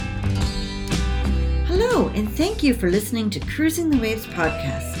Hello, and thank you for listening to Cruising the Waves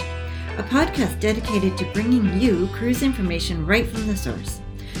podcast, a podcast dedicated to bringing you cruise information right from the source,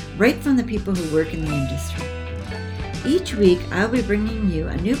 right from the people who work in the industry. Each week, I'll be bringing you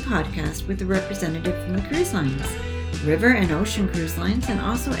a new podcast with a representative from the cruise lines, river and ocean cruise lines, and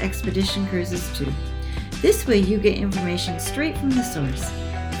also expedition cruises too. This way, you get information straight from the source,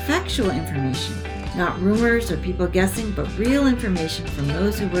 factual information, not rumors or people guessing, but real information from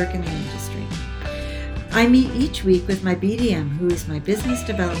those who work in the industry. I meet each week with my BDM, who is my business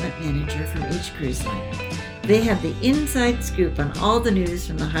development manager from each cruise line. They have the inside scoop on all the news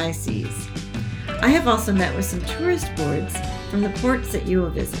from the high seas. I have also met with some tourist boards from the ports that you will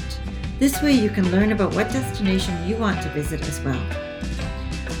visit. This way you can learn about what destination you want to visit as well.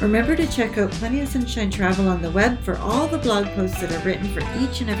 Remember to check out Plenty of Sunshine Travel on the web for all the blog posts that are written for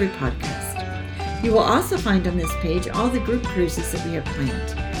each and every podcast. You will also find on this page all the group cruises that we have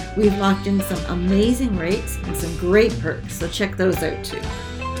planned. We've locked in some amazing rates and some great perks, so check those out too.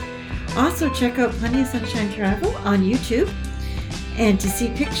 Also check out Plenty of Sunshine Travel on YouTube and to see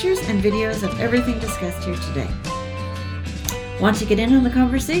pictures and videos of everything discussed here today. Want to get in on the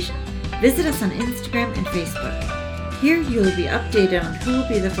conversation? Visit us on Instagram and Facebook. Here you will be updated on who will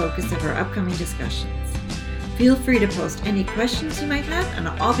be the focus of our upcoming discussions. Feel free to post any questions you might have, and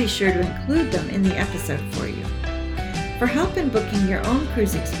I'll be sure to include them in the episode for you. For help in booking your own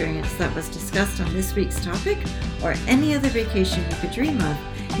cruise experience that was discussed on this week's topic, or any other vacation you could dream of,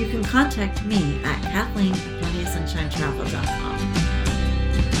 you can contact me at Kathleen@plentyofsunshinetravel.com.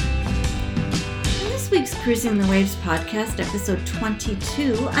 In this week's Cruising the Waves podcast, episode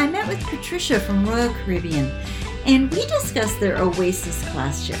 22, I met with Patricia from Royal Caribbean, and we discussed their Oasis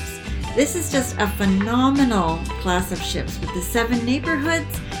Class Ships. This is just a phenomenal class of ships with the 7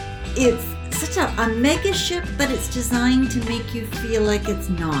 neighborhoods. It's such a mega ship, but it's designed to make you feel like it's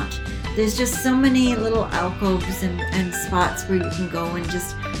not. There's just so many little alcoves and spots where you can go and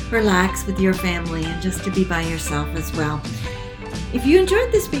just relax with your family and just to be by yourself as well. If you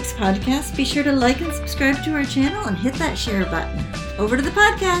enjoyed this week's podcast, be sure to like and subscribe to our channel and hit that share button. Over to the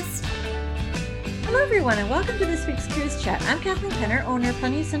podcast. Hello everyone, and welcome to this week's Cruise Chat. I'm Kathleen Penner, owner of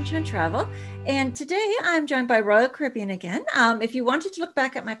Plenty of Sunshine Travel, and today I'm joined by Royal Caribbean again. If you wanted to look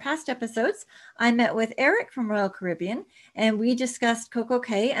back at my past episodes, I met with Eric from Royal Caribbean, and we discussed Coco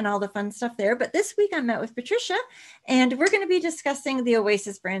Cay and all the fun stuff there. But this week I met with Patricia, and we're going to be discussing the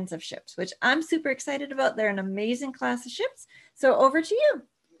Oasis brands of ships, which I'm super excited about. They're an amazing class of ships. So over to you.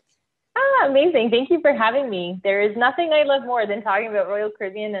 Amazing. Thank you for having me. There is nothing I love more than talking about Royal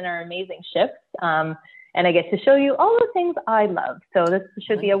Caribbean and our amazing ships. And I get to show you all the things I love. So this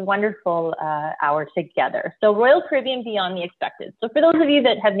should be a wonderful hour together. So Royal Caribbean Beyond the Expected. So for those of you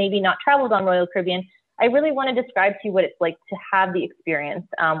that have maybe not traveled on Royal Caribbean, I really want to describe to you what it's like to have the experience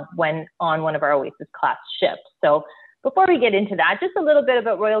when on one of our Oasis class ships. So before we get into that, just a little bit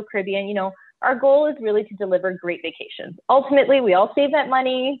about Royal Caribbean. You know, our goal is really to deliver great vacations. Ultimately, we all save that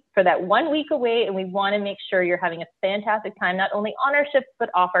money for that 1 week away, and we want to make sure you're having a fantastic time, not only on our ships,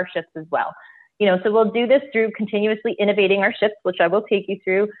 but off our ships as well. You know, so we'll do this through continuously innovating our ships, which I will take you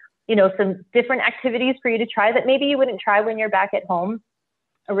through, you know, some different activities for you to try that maybe you wouldn't try when you're back at home.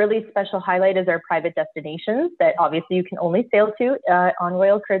 A really special highlight is our private destinations that obviously you can only sail to on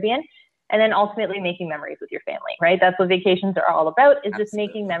Royal Caribbean. And then ultimately making memories with your family, right? That's what vacations are all about, is just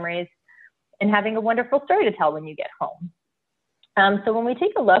making memories and having a wonderful story to tell when you get home. So when we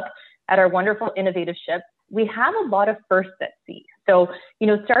take a look at our wonderful innovative ships, we have a lot of firsts at sea. So, you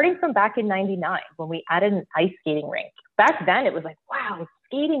know, starting from back in '99, when we added an ice skating rink, back then it was like, wow,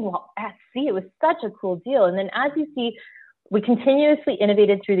 skating while at sea, it was such a cool deal. And then as you see, we continuously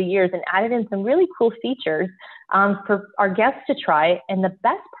innovated through the years and added in some really cool features for our guests to try. And the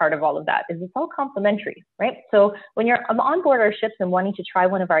best part of all of that is it's all complimentary, right? So when you're on board our ships and wanting to try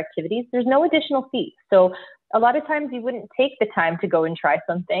one of our activities, there's no additional fee. So a lot of times you wouldn't take the time to go and try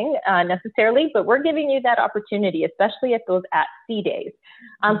something necessarily, but we're giving you that opportunity, especially at those at sea days.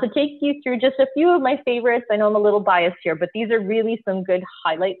 So take you through just a few of my favorites. I know I'm a little biased here, but these are really some good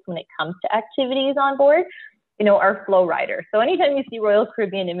highlights when it comes to activities on board. You know, our flow rider. So anytime you see Royal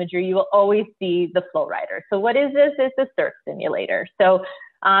Caribbean imagery, you will always see the flow rider. So what is this? It's a surf simulator. So,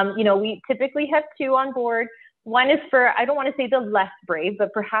 you know, we typically have 2 on board. One is for, I don't want to say the less brave,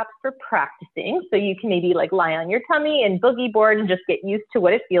 but perhaps for practicing. So you can maybe like lie on your tummy and boogie board and just get used to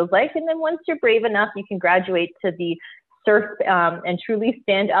what it feels like. And then once you're brave enough, you can graduate to the surf and truly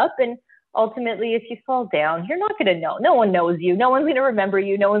stand up. And ultimately, if you fall down, you're not going to know. No one knows you. No one's going to remember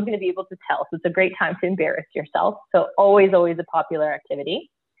you. No one's going to be able to tell. So it's a great time to embarrass yourself. So always, always a popular activity.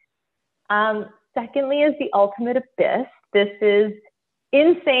 Secondly is the ultimate abyss. This is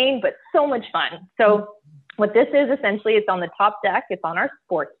insane, but so much fun. So What this is essentially, it's on the top deck. It's on our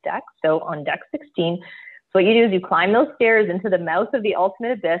sports deck. So on deck 16. So what you do is you climb those stairs into the mouth of the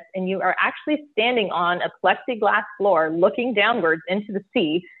ultimate abyss, and you are actually standing on a plexiglass floor looking downwards into the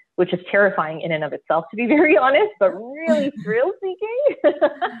sea, which is terrifying in and of itself, to be very honest, but really thrill-seeking.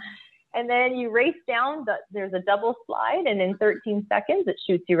 And then you race down, there's a double slide, and in 13 seconds, it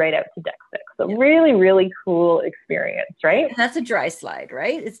shoots you right out to deck 6. So really, really cool experience, right? And that's a dry slide,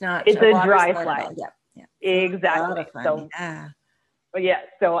 right? It's not. It's a dry slide. Yeah. Exactly. So,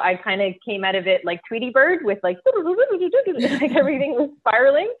 so I kind of came out of it like Tweety Bird with like everything was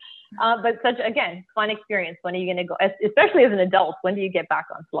spiraling. But such, again, fun experience. When are you going to go, especially as an adult, when do you get back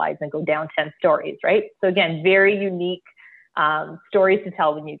on slides and go down 10 stories, right? So again, very unique stories to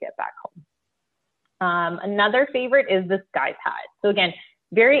tell when you get back home. Another favorite is the Sky Pad. So again,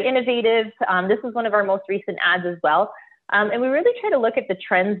 very innovative. This is one of our most recent ads as well. And we really try to look at the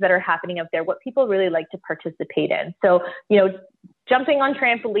trends that are happening out there, what people really like to participate in. So, jumping on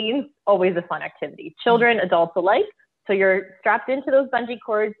trampolines, always a fun activity. Children, adults alike. So you're strapped into those bungee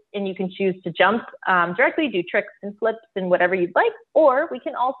cords and you can choose to jump directly, do tricks and flips and whatever you'd like. Or we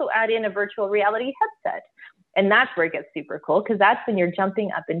can also add in a virtual reality headset. And that's where it gets super cool, because that's when you're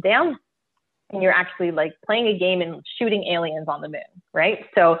jumping up and down and you're actually like playing a game and shooting aliens on the moon, right?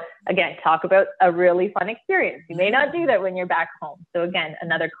 So again, talk about a really fun experience. You may not do that when you're back home. So again,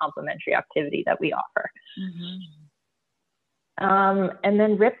 another complimentary activity that we offer. And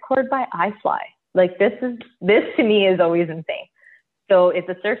then Ripcord by iFly. Like this to me is always insane. So it's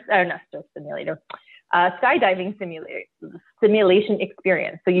a skydiving simulation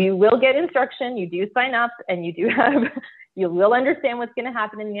experience. So you will get instruction, you do sign up, and you will understand what's going to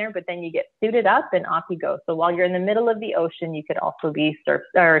happen in there, but then you get suited up and off you go. So while you're in the middle of the ocean, you could also be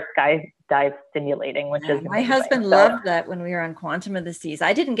skydive simulating, which is my husband loved that when we were on Quantum of the Seas.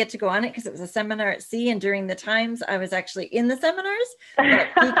 I didn't get to go on it because it was a seminar at sea, and during the times I was actually in the seminars, but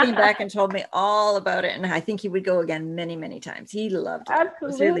he came back and told me all about it, and I think he would go again many, many times. He loved it.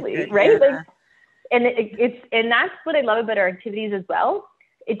 Absolutely, it was really good. right? Yeah. And that's what I love about our activities as well.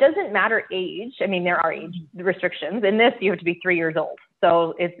 It doesn't matter age. I mean, there are age restrictions. In this, you have to be 3 years old.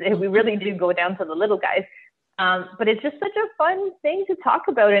 So we really do go down to the little guys. But it's just such a fun thing to talk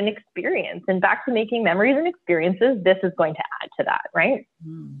about and experience. And back to making memories and experiences, this is going to add to that, right?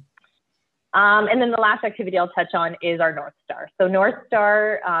 And then the last activity I'll touch on is our North Star. So North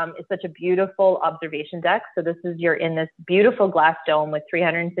Star is such a beautiful observation deck. So you're in this beautiful glass dome with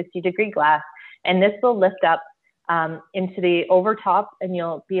 360-degree glass. And this will lift up into the overtop, and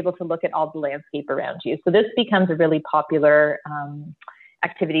you'll be able to look at all the landscape around you. So this becomes a really popular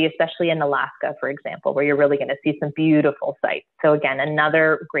activity, especially in Alaska, for example, where you're really going to see some beautiful sights. So again,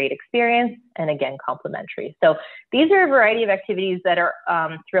 another great experience, and again, complimentary. So these are a variety of activities that are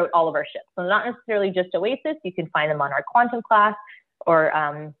throughout all of our ships. So not necessarily just Oasis. You can find them on our Quantum class or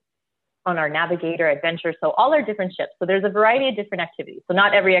on our Navigator, Adventure, so all our different ships. So there's a variety of different activities. So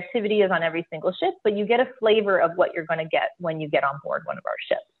not every activity is on every single ship, but you get a flavor of what you're going to get when you get on board one of our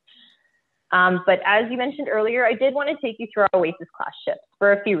ships. But as you mentioned earlier, I did want to take you through our Oasis Class ships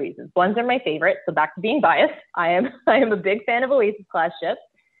for a few reasons. Ones are my favorite, so back to being biased. I am a big fan of Oasis Class ships.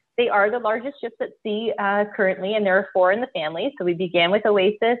 They are the largest ships at sea currently, and there are 4 in the family. So we began with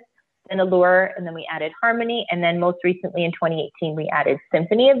Oasis, then Allure, and then we added Harmony, and then most recently in 2018, we added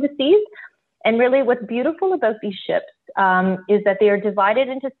Symphony of the Seas. And really what's beautiful about these ships is that they are divided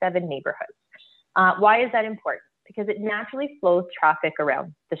into 7 neighborhoods. Why is that important? Because it naturally flows traffic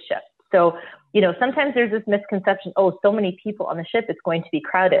around the ship. So, sometimes there's this misconception, so many people on the ship, it's going to be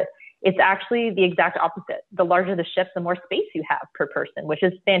crowded. It's actually the exact opposite. The larger the ship, the more space you have per person, which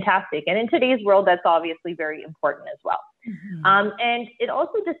is fantastic. And in today's world, that's obviously very important as well. And it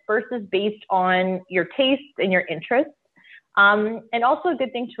also disperses based on your tastes and your interests. And also a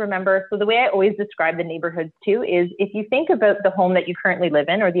good thing to remember, so the way I always describe the neighborhoods too is if you think about the home that you currently live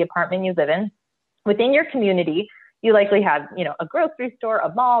in or the apartment you live in, within your community, you likely have, a grocery store,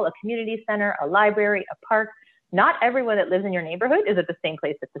 a mall, a community center, a library, a park. Not everyone that lives in your neighborhood is at the same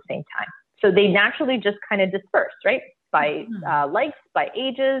place at the same time. So they naturally just kind of disperse, right? By likes, by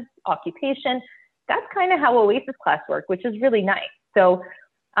ages, occupation. That's kind of how Oasis Class work, which is really nice. So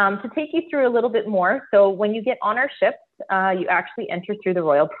to take you through a little bit more, so when you get on our ships, you actually enter through the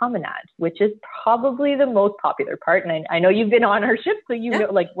Royal Promenade, which is probably the most popular part. And I know you've been on our ship, so you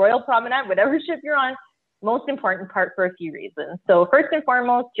know, like Royal Promenade, whatever ship you're on, most important part for a few reasons. So first and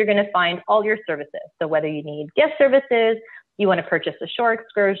foremost, you're going to find all your services. So whether you need guest services, you want to purchase a shore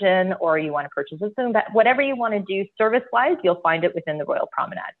excursion, or you want to purchase a swim bath, whatever you want to do service-wise, you'll find it within the Royal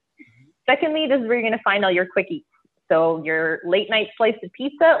Promenade. Secondly, this is where you're going to find all your quick eats. So your late night slice of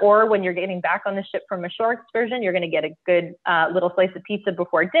pizza, or when you're getting back on the ship from a shore excursion, you're going to get a good little slice of pizza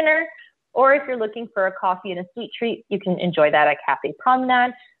before dinner. Or if you're looking for a coffee and a sweet treat, you can enjoy that at Cafe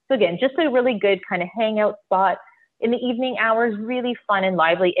Promenade. So again, just a really good kind of hangout spot. In the evening hours, really fun and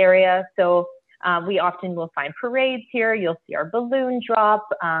lively area. So we often will find parades here. You'll see our balloon drop.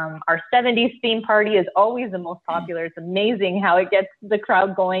 Our 70s theme party is always the most popular. It's amazing how it gets the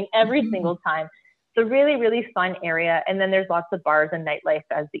crowd going every single time. It's a really, really fun area. And then there's lots of bars and nightlife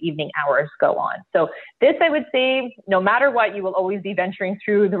as the evening hours go on. So this, I would say, no matter what, you will always be venturing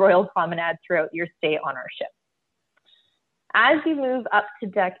through the Royal Promenade throughout your stay on our ship. As you move up to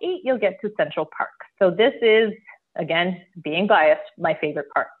deck 8, you'll get to Central Park. So this is, again, being biased, my favorite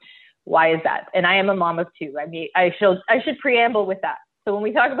part. Why is that? And I am a mom of 2. I mean, I should preamble with that. So when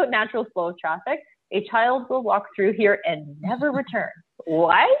we talk about natural flow of traffic, a child will walk through here and never return.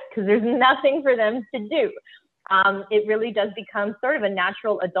 Why? Because there's nothing for them to do. It really does become sort of a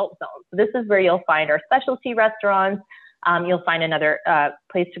natural adult zone. So this is where you'll find our specialty restaurants. You'll find another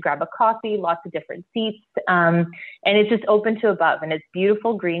place to grab a coffee, lots of different seats. And it's just open to above. And it's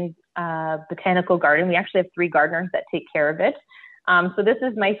beautiful green botanical garden. We actually have 3 gardeners that take care of it. So this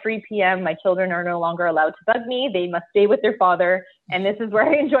is my free PM. My children are no longer allowed to bug me. They must stay with their father. And this is where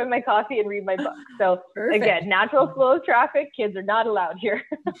I enjoy my coffee and read my book. So Perfect. Again, natural flow of traffic, kids are not allowed here.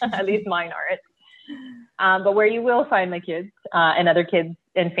 At least mine aren't. But where you will find my kids and other kids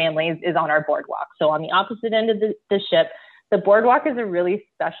and families is on our boardwalk. So on the opposite end of the ship, the boardwalk is a really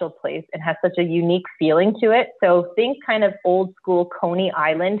special place and has such a unique feeling to it. So think kind of old school Coney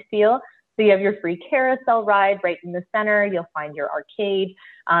Island feel. So you have your free carousel ride right in the center. You'll find your arcade.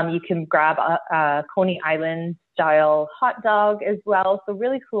 You can grab a Coney Island style hot dog as well. So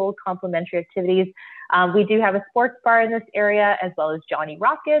really cool complimentary activities. We do have a sports bar in this area as well as Johnny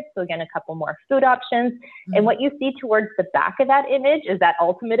Rockets. So again, a couple more food options. Mm-hmm. And what you see towards the back of that image is that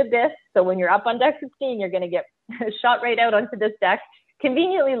ultimate abyss. So when you're up on deck 16, you're going to get shot right out onto this deck,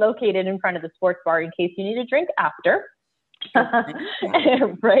 conveniently located in front of the sports bar in case you need a drink after.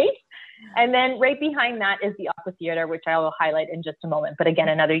 Right? And then right behind that is the Aqua Theater, which I will highlight in just a moment. But again,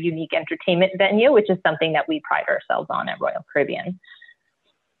 another unique entertainment venue, which is something that we pride ourselves on at Royal Caribbean.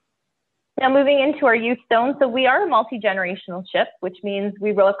 Now moving into our youth zone. So we are a multi-generational ship, which means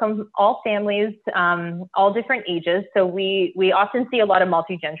we welcome all families, all different ages. So we often see a lot of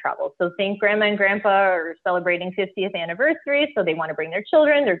multi-gen travel. So think grandma and grandpa are celebrating 50th anniversary. So they want to bring their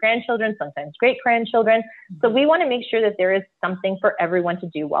children, their grandchildren, sometimes great-grandchildren. So we want to make sure that there is something for everyone to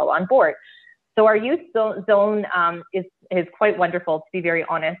do while on board. So our youth zone is quite wonderful, to be very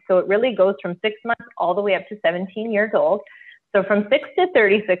honest. So it really goes from 6 months all the way up to 17 years old. So from 6 to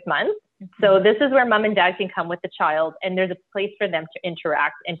 36 months. So this is where mom and dad can come with the child, and there's a place for them to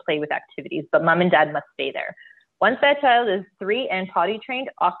interact and play with activities, but mom and dad must stay there. Once that child is 3 and potty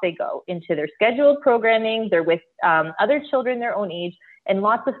trained, off they go into their scheduled programming. They're with other children their own age, and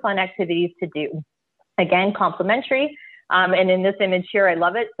lots of fun activities to do. Again, complimentary. And in this image here, I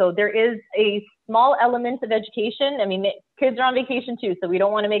love it. So there is a small element of education. I mean, kids are on vacation too, so we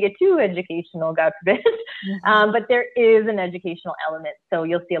don't want to make it too educational, God forbid. But there is an educational element. So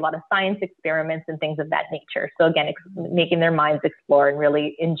you'll see a lot of science experiments and things of that nature. So again, making their minds explore and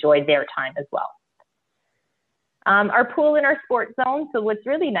really enjoy their time as well. Our pool in our sports zone. So what's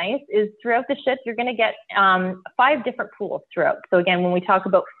really nice is throughout the ship, you're going to get 5 different pools throughout. So again, when we talk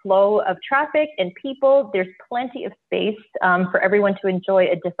about flow of traffic and people, there's plenty of space for everyone to enjoy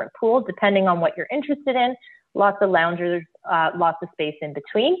a different pool, depending on what you're interested in. Lots of loungers, lots of space in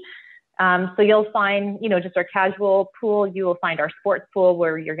between. So you'll find, just our casual pool. You will find our sports pool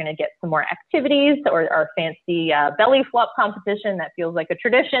where you're going to get some more activities, or our fancy belly flop competition that feels like a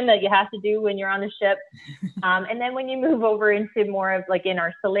tradition that you have to do when you're on the ship. And then when you move over into more of like in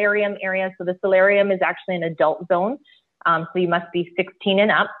our solarium area, so the solarium is actually an adult zone. So you must be 16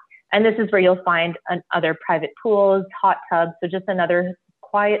 and up. And this is where you'll find other private pools, hot tubs. So just another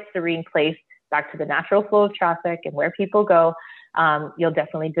quiet, serene place, back to the natural flow of traffic and where people go. You'll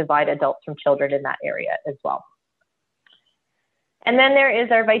definitely divide adults from children in that area as well. And then there is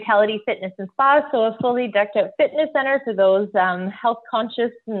our Vitality Fitness and Spa, so a fully decked out fitness center for those health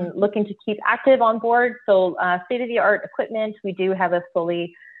conscious and looking to keep active on board. So state-of-the-art equipment. We do have a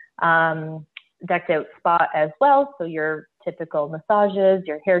fully decked out spa as well. So your typical massages,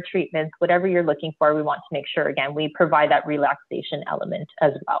 your hair treatments, whatever you're looking for, we want to make sure, again, we provide that relaxation element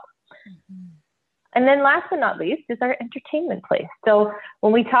as well. Mm-hmm. And then last but not least is our entertainment place. So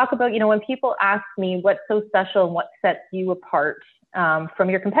when we talk about, when people ask me what's so special and what sets you apart from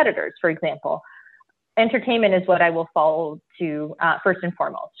your competitors, for example, entertainment is what I will follow to first and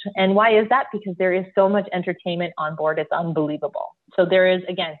foremost. And why is that? Because there is so much entertainment on board. It's unbelievable. So there is,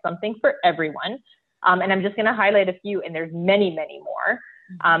 again, something for everyone. And I'm just going to highlight a few, and there's many, many more.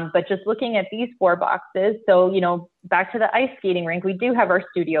 But just looking at these 4 boxes. So, you know, back to the ice skating rink, we do have our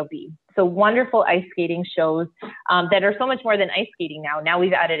Studio B. So wonderful ice skating shows that are so much more than ice skating now. Now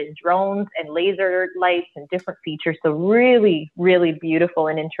we've added in drones and laser lights and different features. So really, really beautiful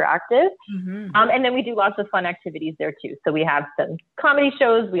and interactive. And then we do lots of fun activities there too. So we have some comedy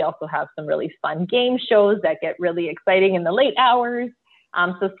shows. We also have some really fun game shows that get really exciting in the late hours.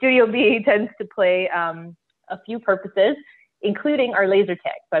 So Studio B tends to play a few purposes, including our laser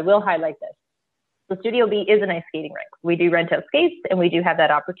tag. So I will highlight this. So Studio B is an ice skating rink. We do rent out skates, and we do have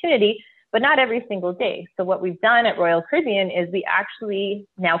that opportunity, but not every single day. So what we've done at Royal Caribbean is we actually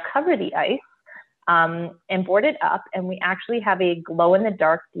now cover the ice and board it up, and we actually have a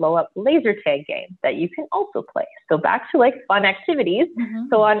glow-in-the-dark, blow-up laser tag game that you can also play. So back to like fun activities.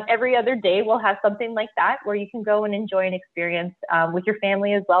 So on every other day, we'll have something like that where you can go and enjoy an experience with your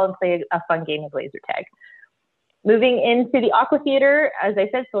family as well and play a fun game of laser tag. Moving into the Aqua Theater, as I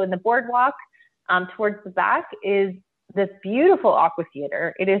said, so in the boardwalk, towards the back is this beautiful Aqua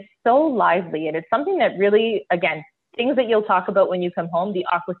Theater. It is so lively, and it's something that really, again, things that you'll talk about when you come home, the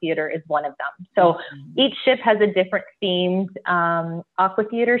Aqua Theater is one of them. So each ship has a different themed Aqua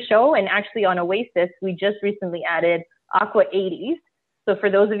Theater show, and actually on Oasis, we just recently added Aqua 80s. So for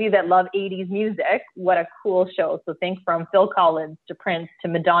those of you that love 80s music, what a cool show. So think from Phil Collins to Prince to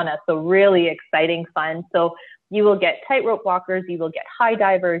Madonna. So really exciting, fun. So you will get tightrope walkers, you will get high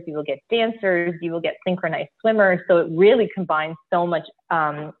divers, you will get dancers, you will get synchronized swimmers. So it really combines so much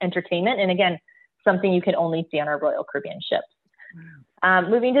entertainment. And again, something you can only see on our Royal Caribbean ships.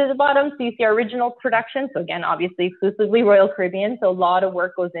 Moving to the bottom, so you see our original production. So again, obviously exclusively Royal Caribbean. So a lot of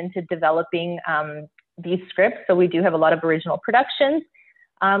work goes into developing these scripts. So we do have a lot of original productions.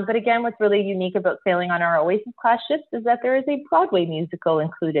 But again, what's really unique about sailing on our Oasis Class ships is that there is a Broadway musical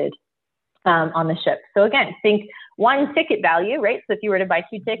included on the ship. So again, think one ticket value, right? So if you were to buy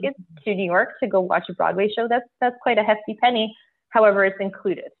 2 tickets to New York to go watch a Broadway show, that's quite a hefty penny. However, it's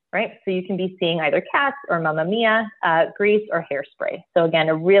included, right? So you can be seeing either Cats or Mamma Mia, Grease, or Hairspray. So again,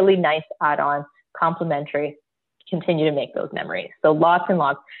 a really nice add-on, complimentary, continue to make those memories. So lots and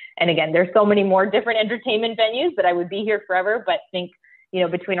lots. And again, there's so many more different entertainment venues that I would be here forever, but think, you know,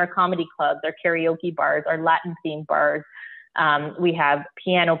 between our comedy clubs, our karaoke bars, our Latin themed bars, we have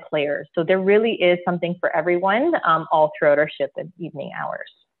piano players. So there really is something for everyone all throughout our ship and evening hours.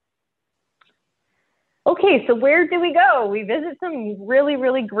 Okay, so where do we go? We visit some really,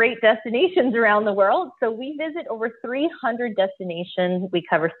 really great destinations around the world. So we visit over 300 destinations. We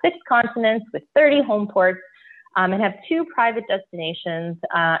cover 6 continents with 30 home ports and have 2 private destinations,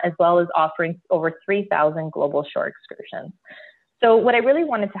 as well as offering over 3,000 global shore excursions. So what I really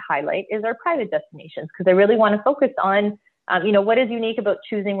wanted to highlight is our private destinations, because I really want to focus on you know, what is unique about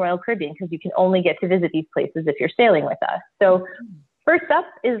choosing Royal Caribbean, because you can only get to visit these places if you're sailing with us. So first up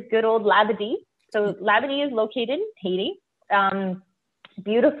is good old Labadee. So Labadee is located in Haiti.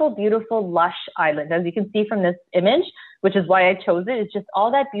 Beautiful, beautiful, lush island. As you can see from this image, which is why I chose it, it's just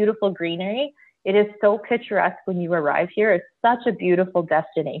all that beautiful greenery. It is so picturesque when you arrive here. It's such a beautiful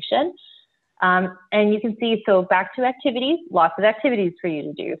destination. And you can see, so back to activities, lots of activities for you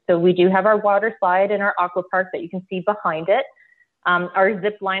to do. So we do have our water slide and our aqua park that you can see behind it. Our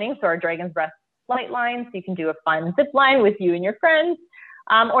zip lining, so our Dragon's Breath flight line, so you can do a fun zip line with you and your friends,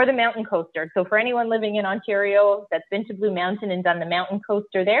 or the mountain coaster. So for anyone living in Ontario that's been to Blue Mountain and done the mountain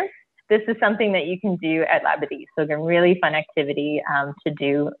coaster there, this is something that you can do at Labadee. So again, really fun activity to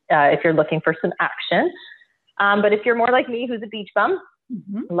do if you're looking for some action. But if you're more like me, who's a beach bum,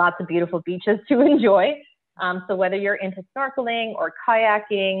 lots of beautiful beaches to enjoy. So whether you're into snorkeling or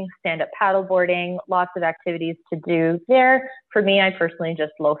kayaking, stand-up paddleboarding, lots of activities to do there. For me, I personally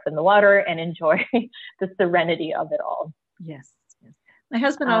just loaf in the water and enjoy the serenity of it all. Yes. My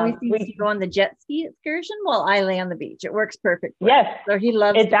husband always seems to go on the jet ski excursion while I lay on the beach. It works perfectly. Yes. So he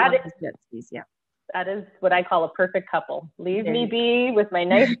loves to go on the jet skis. Yeah. That is what I call a perfect couple. Leave me be with my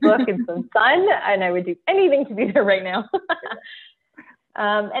nice book and some sun, and I would do anything to be there right now.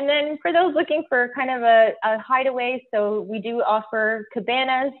 And then for those looking for kind of a hideaway, so we do offer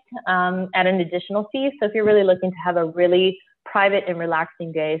cabanas at an additional fee. So if you're really looking to have a really private and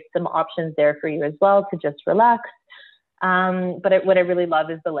relaxing day, some options there for you as well to just relax. But what I really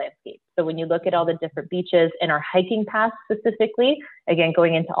love is the landscape. So when you look at all the different beaches and our hiking paths specifically, again,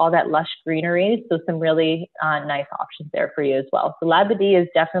 going into all that lush greenery, so some really nice options there for you as well. So Labadee is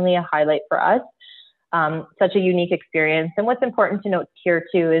definitely a highlight for us. Such a unique experience. And what's important to note here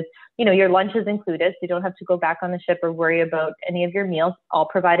too is, your lunch is included. So you don't have to go back on the ship or worry about any of your meals, all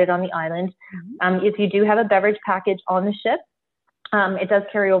provided on the island. If you do have a beverage package on the ship, it does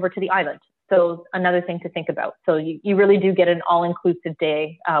carry over to the island. So another thing to think about. So you really do get an all-inclusive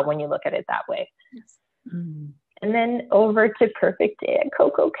day when you look at it that way. Yes. Mm-hmm. And then over to Perfect Day at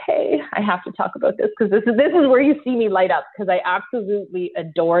Coco Cay. I have to talk about this because this is where you see me light up, because I absolutely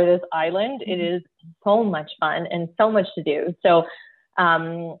adore this island. It is so much fun and so much to do. So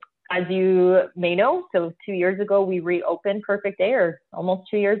as you may know, so 2 years ago, we reopened Perfect Day, or almost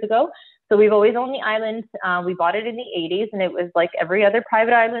 2 years ago. So we've always owned the island. We bought it in the 80s, and it was like every other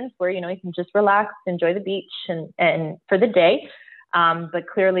private island where, you can just relax, enjoy the beach and for the day. But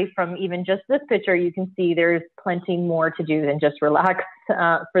clearly from even just this picture, you can see there's plenty more to do than just relax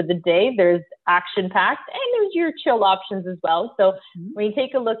for the day. There's action packed, and there's your chill options as well. So when you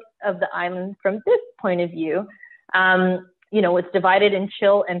take a look of the island from this point of view, it's divided in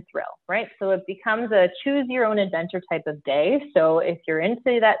chill and thrill, right? So it becomes a choose your own adventure type of day. So if you're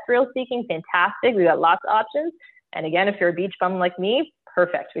into that thrill seeking, fantastic. We got lots of options. And again, if you're a beach bum like me,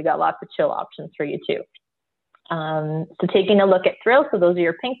 perfect. We got lots of chill options for you too. So taking a look at thrill. So those are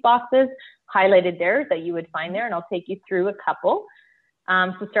your pink boxes highlighted there that you would find there. And I'll take you through a couple.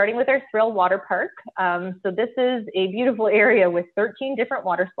 So starting with our Thrill Water Park. So this is a beautiful area with 13 different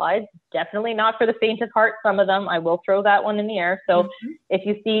water slides. Definitely not for the faint of heart, some of them. I will throw that one in the air. So if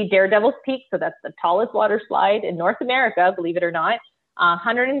you see Daredevil's Peak, so that's the tallest water slide in North America, believe it or not,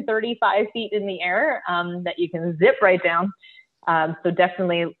 135 feet in the air that you can zip right down. So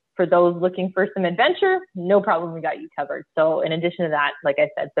definitely for those looking for some adventure, no problem, we got you covered. So in addition to that, like I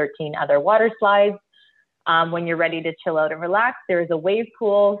said, 13 other water slides. When you're ready to chill out and relax, there is a wave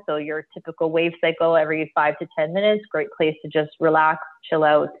pool. So your typical wave cycle every 5 to 10 minutes, great place to just relax, chill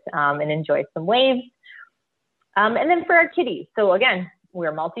out, and enjoy some waves. And then for our kiddies. So again,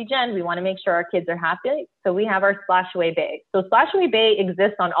 we're multi-gen. We want to make sure our kids are happy. So we have our Splash Away Bay. So Splash Away Bay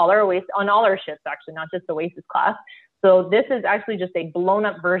exists on all our ships, actually, not just Oasis Class. So this is actually just a blown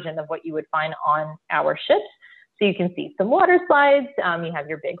up version of what you would find on our ships. So you can see some water slides, you have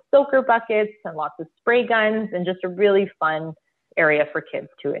your big soaker buckets and lots of spray guns, and just a really fun area for kids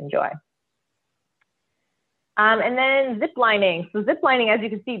to enjoy. And then zip lining. So zip lining, as you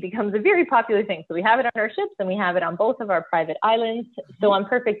can see, becomes a very popular thing. So we have it on our ships and we have it on both of our private islands. So on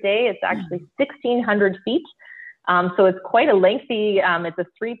Perfect Day, it's actually 1,600 feet. So it's quite a lengthy, it's a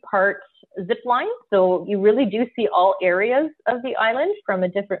 3-part zip line. So you really do see all areas of the island from a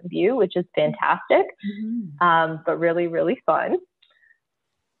different view, which is fantastic, but really, really fun.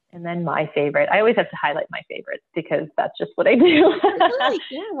 And then my favorite, I always have to highlight my favorites because that's just what I do. Really?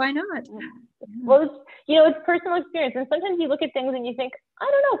 Yeah, why not? Well, it's personal experience. And sometimes you look at things and you think, I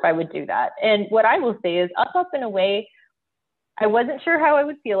don't know if I would do that. And what I will say is up in a way, I wasn't sure how I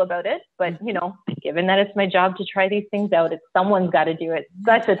would feel about it, but given that it's my job to try these things out, someone's got to do it.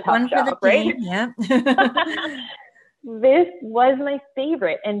 Such a tough job, right? Yeah. This was my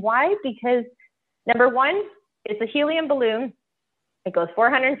favorite. And why? Because number one, it's a helium balloon. It goes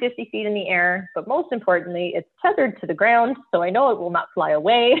 450 feet in the air, but most importantly, it's tethered to the ground. So I know it will not fly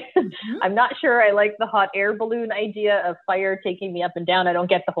away. I'm not sure I like the hot air balloon idea of fire taking me up and down. I don't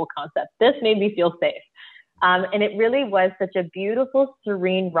get the whole concept. This made me feel safe. And it really was such a beautiful,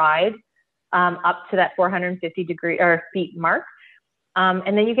 serene ride up to that 450 feet mark.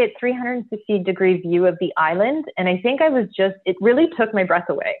 And then you get 360-degree view of the island. And I think it really took my breath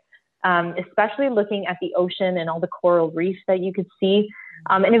away, especially looking at the ocean and all the coral reefs that you could see.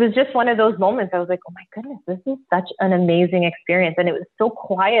 And it was just one of those moments. I was like, oh my goodness, this is such an amazing experience. And it was so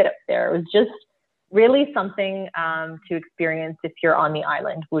quiet up there. It was just really something to experience if you're on the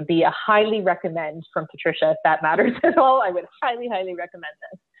island. Would be a highly recommend from Patricia, if that matters at all. I would highly, highly recommend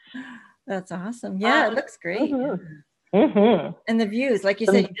this. That's awesome. Yeah, it looks great. And the views, like you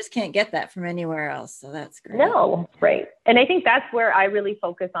said, you just can't get that from anywhere else. So that's great. No, right. And I think that's where I really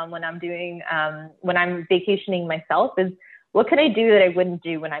focus on when I'm doing, when I'm vacationing myself, is what can I do that I wouldn't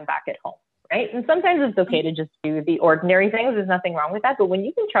do when I'm back at home? Right. And sometimes it's okay to just do the ordinary things. There's nothing wrong with that. But when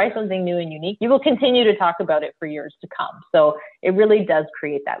you can try something new and unique, you will continue to talk about it for years to come. So it really does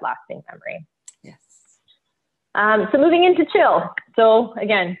create that lasting memory. Yes. So moving into chill. So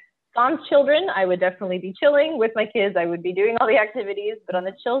again, sans children, I would definitely be chilling. With my kids, I would be doing all the activities. But on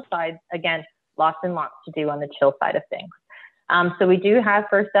the chill side, again, lots and lots to do on the chill side of things. So we do have,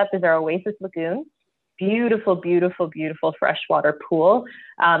 first up is our Oasis Lagoon. beautiful, beautiful, beautiful freshwater pool.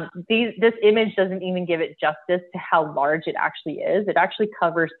 This image doesn't even give it justice to how large it actually is. It actually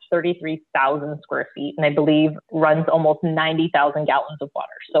covers 33,000 square feet, and I believe runs almost 90,000 gallons of water.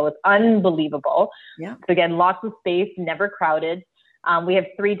 So it's unbelievable. Yeah. So again, lots of space, never crowded. We have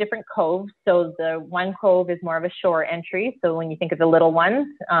 3 different coves. So the one cove is more of a shore entry. So when you think of the little ones,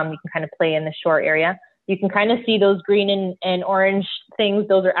 you can kind of play in the shore area. You can kind of see those green and orange things.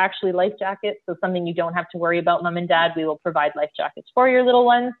 Those are actually life jackets. So something you don't have to worry about, mom and dad. We will provide life jackets for your little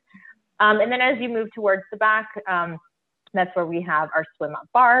ones. And then as you move towards the back, that's where we have our swim up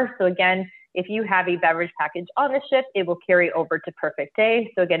bar. So again, if you have a beverage package on the ship, it will carry over to Perfect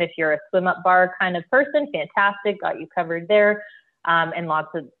Day. So again, if you're a swim up bar kind of person, fantastic, got you covered there. And lots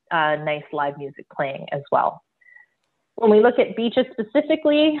of nice live music playing as well. When we look at beaches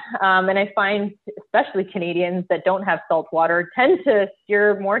specifically, and I find especially Canadians that don't have salt water tend to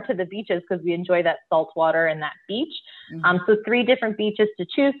steer more to the beaches because we enjoy that salt water and that beach. So 3 different beaches to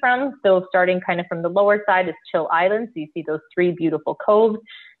choose from. So starting kind of from the lower side is Chill Island. So you see those 3 beautiful coves.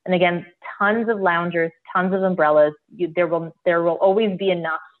 And again, tons of loungers, tons of umbrellas. There will always be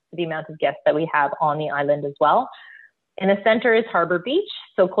enough for the amount of guests that we have on the island as well. In the center is Harbor Beach.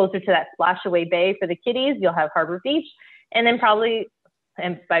 So closer to that splashaway bay for the kiddies, you'll have Harbor Beach. And then probably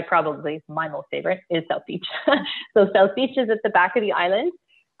my most favorite is South Beach. So South Beach is at the back of the island.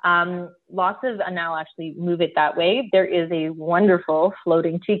 And I'll actually move it that way. There is a wonderful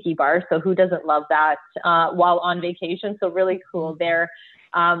floating tiki bar. So who doesn't love that while on vacation? So really cool there.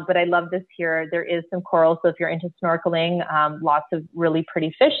 But I love this here. There is some coral. So if you're into snorkeling, lots of really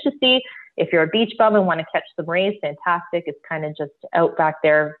pretty fish to see. If you're a beach bum and want to catch some rays, fantastic. It's kind of just out back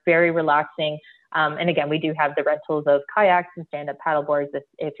there, very relaxing. And again, we do have the rentals of kayaks and stand-up paddleboards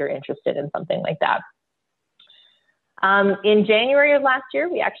if you're interested in something like that. In January of last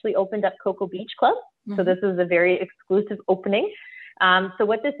year, we actually opened up Cocoa Beach Club. So this is a very exclusive opening. So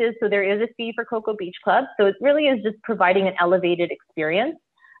what this is, so there is a fee for Cocoa Beach Club. So it really is just providing an elevated experience.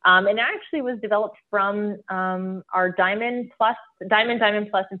 And it actually was developed from our Diamond Plus,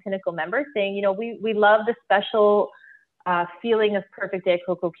 and Pinnacle members saying, you know, we love the special feeling of Perfect Day at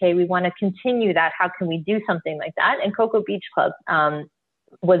Coco Cay. We want to continue that. How can we do something like that? And Cocoa Beach Club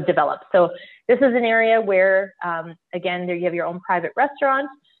was developed. So this is an area where, again, there you have your own private restaurant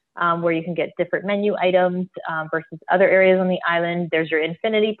where you can get different menu items versus other areas on the island. There's your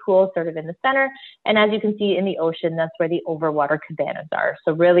infinity pool sort of in the center. And as you can see in the ocean, that's where the overwater cabanas are.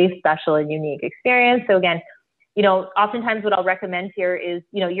 So really special and unique experience. So again, you know, oftentimes what I'll recommend here is,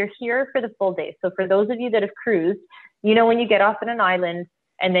 you know, you're here for the full day. So for those of you that have cruised, you know, when you get off on an island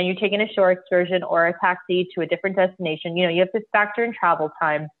and then you're taking a shore excursion or a taxi to a different destination, you know, you have to factor in travel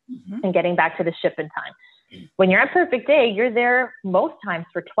time and getting back to the ship in time. When you're at Perfect Day, you're there most times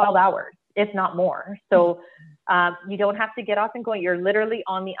for 12 hours, if not more. So you don't have to get off and go. You're literally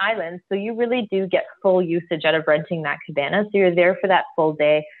on the island. So you really do get full usage out of renting that cabana. So you're there for that full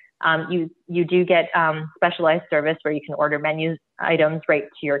day. You do get specialized service where you can order menu items right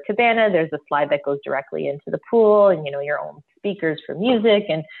to your cabana. There's a slide that goes directly into the pool and, you know, your own speakers for music.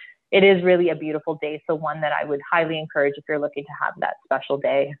 And it is really a beautiful day. So one that I would highly encourage if you're looking to have that special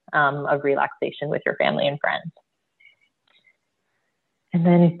day of relaxation with your family and friends. And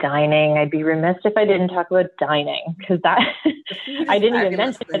then dining, I'd be remiss if I didn't talk about dining because that I didn't even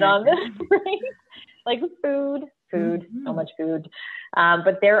mention it on this, right? Like food, so much food.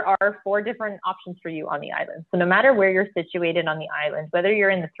 But there are 4 different options for you on the island. So no matter where you're situated on the island, whether you're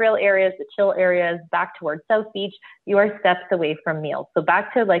in the thrill areas, the chill areas, back towards South Beach, you are steps away from meals. So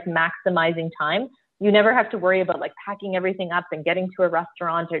back to like maximizing time. You never have to worry about like packing everything up and getting to a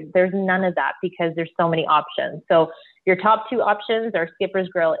restaurant. There's none of that because there's so many options. So your top 2 options are Skipper's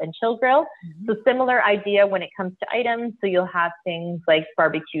Grill and Chill Grill. So similar idea when it comes to items. So you'll have things like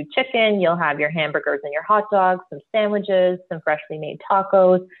barbecue chicken, you'll have your hamburgers and your hot dogs, some sandwiches, some freshly made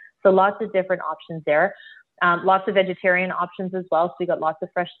tacos. So lots of different options there. Lots of vegetarian options as well. So you got lots of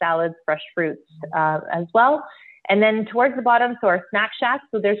fresh salads, fresh fruits as well. And then towards the bottom, so our snack shacks.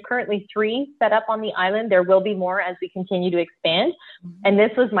 So there's currently 3 set up on the island. There will be more as we continue to expand. And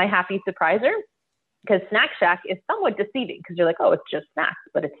this was my happy surpriser because snack shack is somewhat deceiving because you're like, oh, it's just snacks,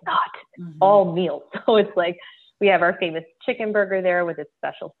 but it's not all meals. So it's like we have our famous chicken burger there with its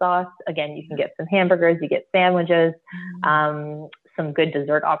special sauce. Again, you can get some hamburgers, you get sandwiches, some good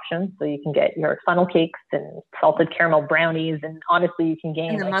dessert options. So you can get your funnel cakes and salted caramel brownies. And honestly, you can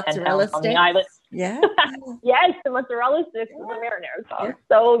gain like 10 pounds on the island. Yeah. Yes, the mozzarella sticks with the marinara sauce. Yeah.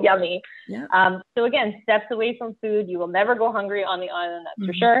 So yummy. Yeah. So again, steps away from food. You will never go hungry on the island, that's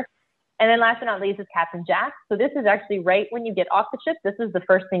for sure. And then last but not least is Captain Jack. So this is actually right when you get off the ship. This is the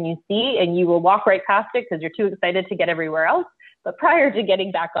first thing you see, and you will walk right past it because you're too excited to get everywhere else. But prior to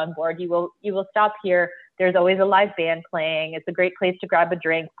getting back on board, you will stop here. There's always a live band playing. It's a great place to grab a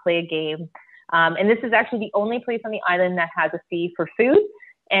drink, play a game. And this is actually the only place on the island that has a fee for food.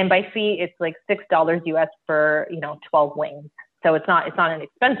 And by fee, it's like $6 US for, 12 wings. So it's not an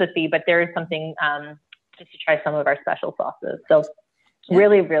expensive fee, but there is something just to try some of our special sauces. So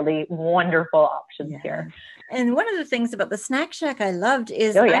really, really wonderful options here. And one of the things about the Snack Shack I loved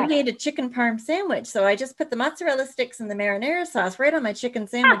is I made a chicken parm sandwich. So I just put the mozzarella sticks and the marinara sauce right on my chicken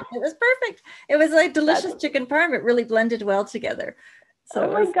sandwich. It was perfect. It was like delicious chicken parm. It really blended well together. So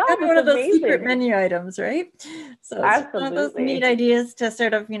oh my God, kind of one of those amazing. secret menu items, right? So it's one of those neat ideas to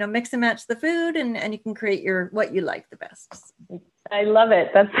sort of, mix and match the food, and you can create what you like the best. I love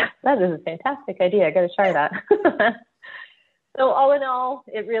it. That is a fantastic idea. I got to try that. So all in all,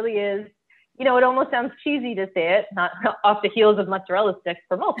 it really is, it almost sounds cheesy to say it, not off the heels of mozzarella sticks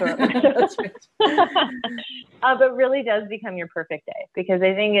for most of it. But really does become your perfect day, because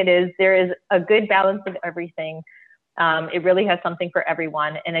I think there is a good balance of everything. It really has something for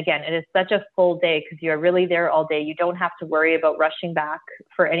everyone. And again, it is such a full day because you're really there all day. You don't have to worry about rushing back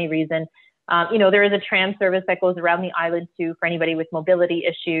for any reason. There is a tram service that goes around the island too for anybody with mobility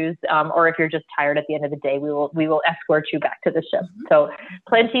issues, or if you're just tired at the end of the day, we will escort you back to the ship. So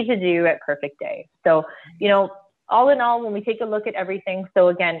plenty to do at perfect day. So, all in all, when we take a look at everything, so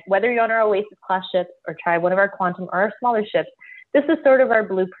again, whether you're on our Oasis Class ships or try one of our Quantum or our smaller ships, this is sort of our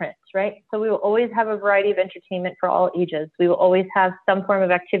blueprint, right? So we will always have a variety of entertainment for all ages. We will always have some form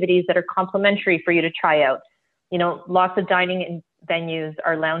of activities that are complimentary for you to try out. Lots of dining and venues,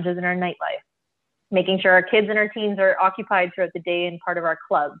 our lounges, and our nightlife. Making sure our kids and our teens are occupied throughout the day and part of our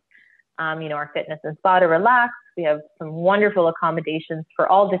clubs. Our fitness and spa to relax. We have some wonderful accommodations for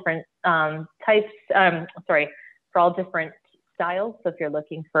all different for all different styles. So if you're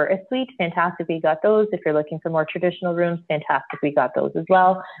looking for a suite, fantastic, we got those. If you're looking for more traditional rooms, fantastic, we got those as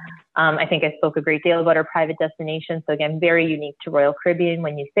well. I think I spoke a great deal about our private destination. So again, very unique to Royal Caribbean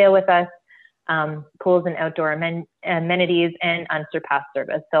when you sail with us. Pools and outdoor amenities and unsurpassed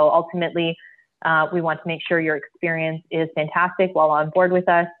service. So ultimately, we want to make sure your experience is fantastic while on board with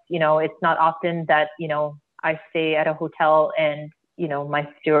us. It's not often that, I stay at a hotel and, my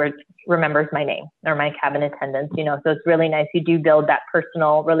steward remembers my name or my cabin attendants, so it's really nice. You do build that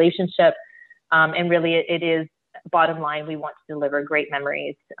personal relationship. And really it is bottom line. We want to deliver great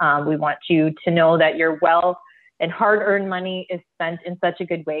memories. We want you to know that your well and hard-earned money is spent in such a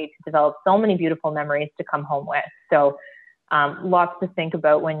good way to develop so many beautiful memories to come home with. So lots to think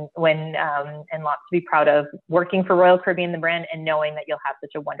about when and lots to be proud of working for Royal Caribbean, the brand, and knowing that you'll have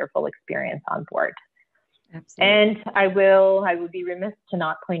such a wonderful experience on board. Absolutely. And I would be remiss to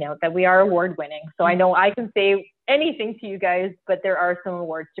not point out that we are award winning. So I know I can say anything to you guys, but there are some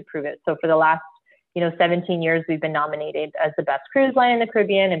awards to prove it. So for the last 17 years, we've been nominated as the best cruise line in the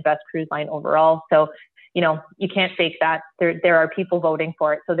Caribbean and best cruise line overall. So you can't fake that. There are people voting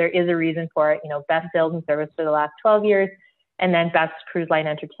for it. So there is a reason for it. Best sales and service for the last 12 years, and then best cruise line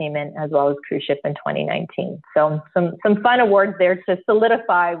entertainment as well as cruise ship in 2019. So some fun awards there to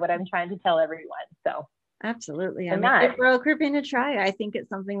solidify what I'm trying to tell everyone. So absolutely. Give Royal Caribbean a try. I think it's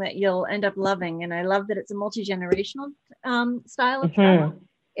something that you'll end up loving. And I love that it's a multi-generational style of travel.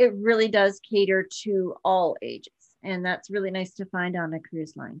 It really does cater to all ages. And that's really nice to find on a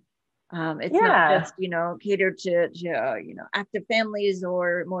cruise line. It's not just, catered to active families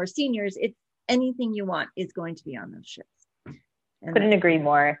or more seniors. It's anything you want is going to be on those ships. And couldn't agree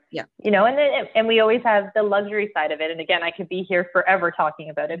more. Yeah. And we always have the luxury side of it. And again, I could be here forever talking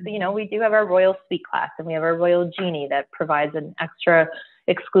about it, but we do have our Royal Suite class and we have our Royal Genie that provides an extra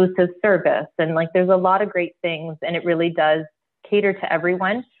exclusive service. And there's a lot of great things, and it really does cater to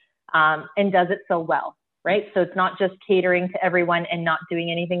everyone, and does it so well. Right. So it's not just catering to everyone and not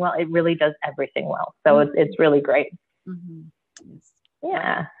doing anything well. It really does everything well. So it's really great. Mm-hmm. Yes.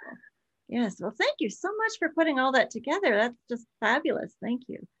 Yeah. Yes. Well, thank you so much for putting all that together. That's just fabulous. Thank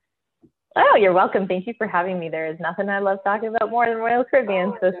you. Oh, you're welcome. Thank you for having me. There is nothing I love talking about more than Royal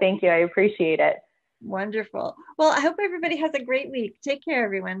Caribbean. So thank you. I appreciate it. Wonderful. Well, I hope everybody has a great week. Take care,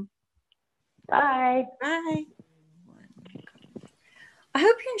 everyone. Bye. Bye. I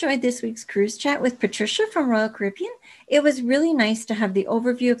hope you enjoyed this week's cruise chat with Patricia from Royal Caribbean. it was really nice to have the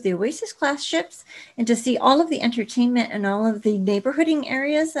overview of the Oasis Class ships and to see all of the entertainment and all of the neighborhooding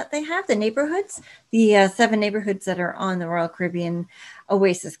areas that they have, the neighborhoods, the 7 neighborhoods that are on the Royal Caribbean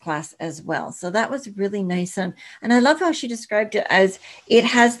Oasis Class as well. So that was really nice. And I love how she described it as it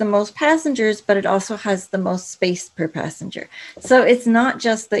has the most passengers, but it also has the most space per passenger. So it's not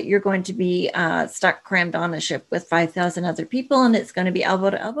just that you're going to be stuck crammed on a ship with 5,000 other people and it's going to be elbow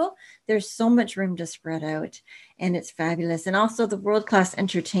to elbow. There's so much room to spread out, and it's fabulous. And also the world-class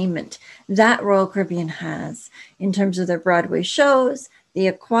entertainment that Royal Caribbean has in terms of their Broadway shows, the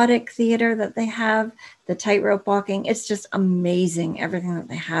aquatic theater that they have, the tightrope walking. It's just amazing, everything that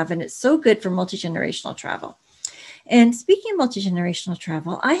they have. And it's so good for multi-generational travel. And speaking of multi-generational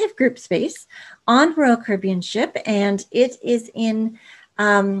travel, I have group space on Royal Caribbean ship, and it is in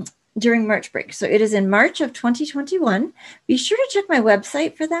during March break. So it is in March of 2021. Be sure to check my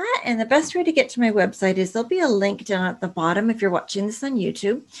website for that. And the best way to get to my website is there'll be a link down at the bottom if you're watching this on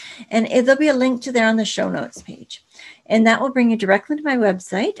YouTube. And there'll be a link to there on the show notes page. And that will bring you directly to my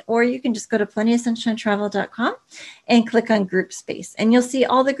website, or you can just go to plentyofsunshinetravel.com and click on group space. And you'll see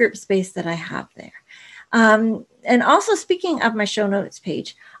all the group space that I have there. And also, speaking of my show notes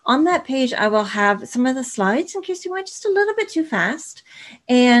page, on that page, I will have some of the slides in case you went just a little bit too fast.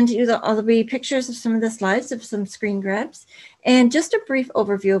 And there'll be pictures of some of the slides, of some screen grabs, and just a brief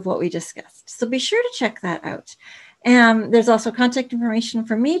overview of what we discussed. So be sure to check that out. There's also contact information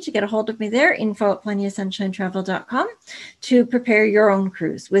for me to get a hold of me there, info@plentyofsunshinetravel.com, to prepare your own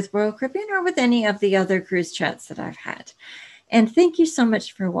cruise with Royal Caribbean or with any of the other cruise chats that I've had. And thank you so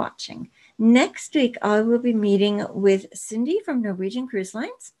much for watching. Next week, I will be meeting with Cindy from Norwegian Cruise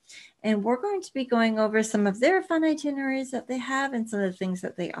Lines, and we're going to be going over some of their fun itineraries that they have and some of the things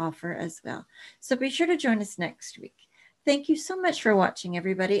that they offer as well. So be sure to join us next week. Thank you so much for watching,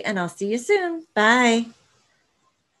 everybody, and I'll see you soon. Bye.